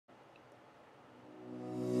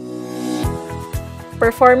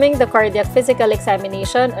Performing the cardiac physical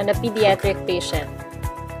examination on a pediatric patient.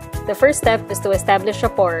 The first step is to establish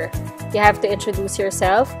rapport. You have to introduce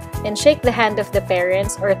yourself and shake the hand of the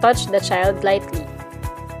parents or touch the child lightly.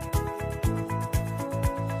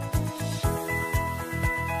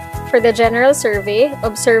 For the general survey,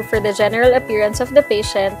 observe for the general appearance of the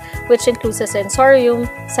patient, which includes a sensorium,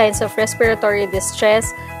 signs of respiratory distress,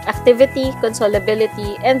 activity,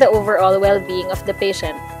 consolability, and the overall well-being of the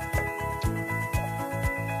patient.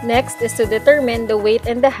 Next is to determine the weight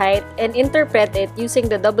and the height and interpret it using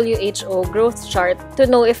the WHO growth chart to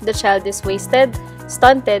know if the child is wasted,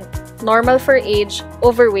 stunted, normal for age,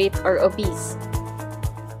 overweight, or obese.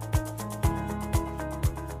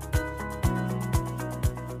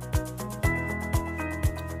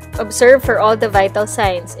 Observe for all the vital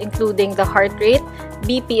signs, including the heart rate,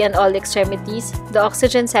 BP in all extremities, the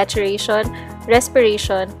oxygen saturation,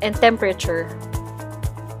 respiration, and temperature.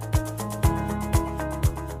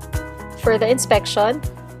 For the inspection,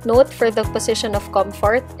 note for the position of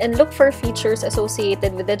comfort and look for features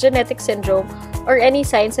associated with the genetic syndrome or any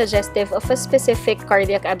sign suggestive of a specific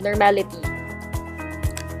cardiac abnormality.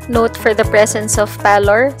 Note for the presence of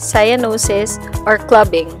pallor, cyanosis, or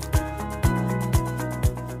clubbing.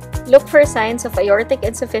 Look for signs of aortic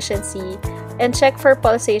insufficiency and check for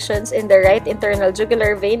pulsations in the right internal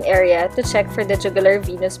jugular vein area to check for the jugular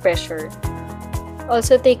venous pressure.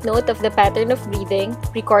 Also take note of the pattern of breathing,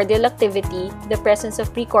 precordial activity, the presence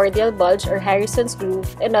of precordial bulge or Harrison's groove,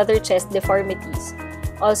 and other chest deformities.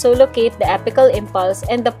 Also locate the apical impulse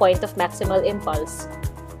and the point of maximal impulse.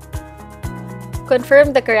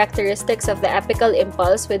 Confirm the characteristics of the apical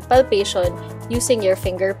impulse with palpation using your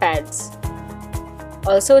finger pads.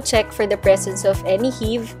 Also check for the presence of any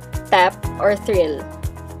heave, tap, or thrill.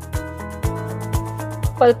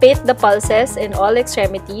 Palpate the pulses in all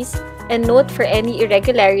extremities and note for any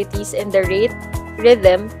irregularities in the rate,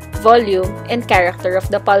 rhythm, volume, and character of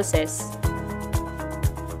the pulses.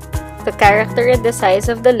 The character and the size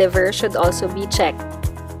of the liver should also be checked.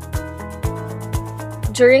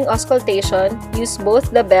 During auscultation, use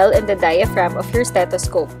both the bell and the diaphragm of your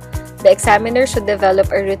stethoscope. The examiner should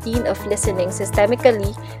develop a routine of listening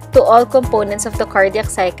systemically to all components of the cardiac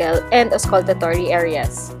cycle and auscultatory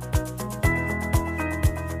areas.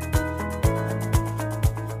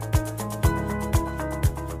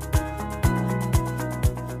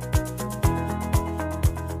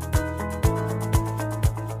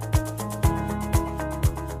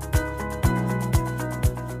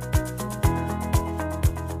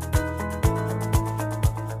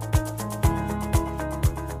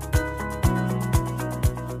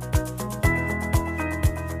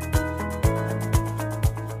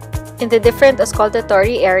 In the different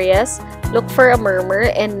auscultatory areas, look for a murmur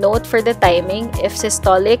and note for the timing if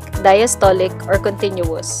systolic, diastolic, or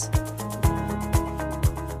continuous.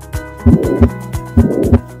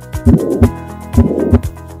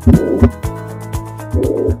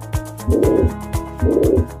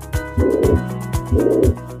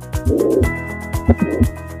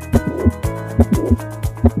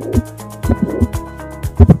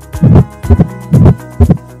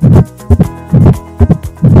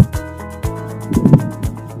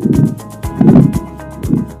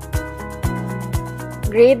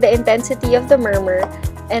 Grade the intensity of the murmur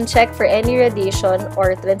and check for any radiation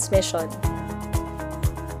or transmission.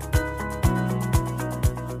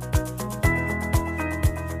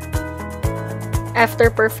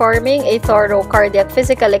 After performing a thorough cardiac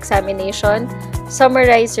physical examination,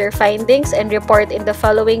 summarize your findings and report in the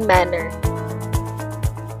following manner.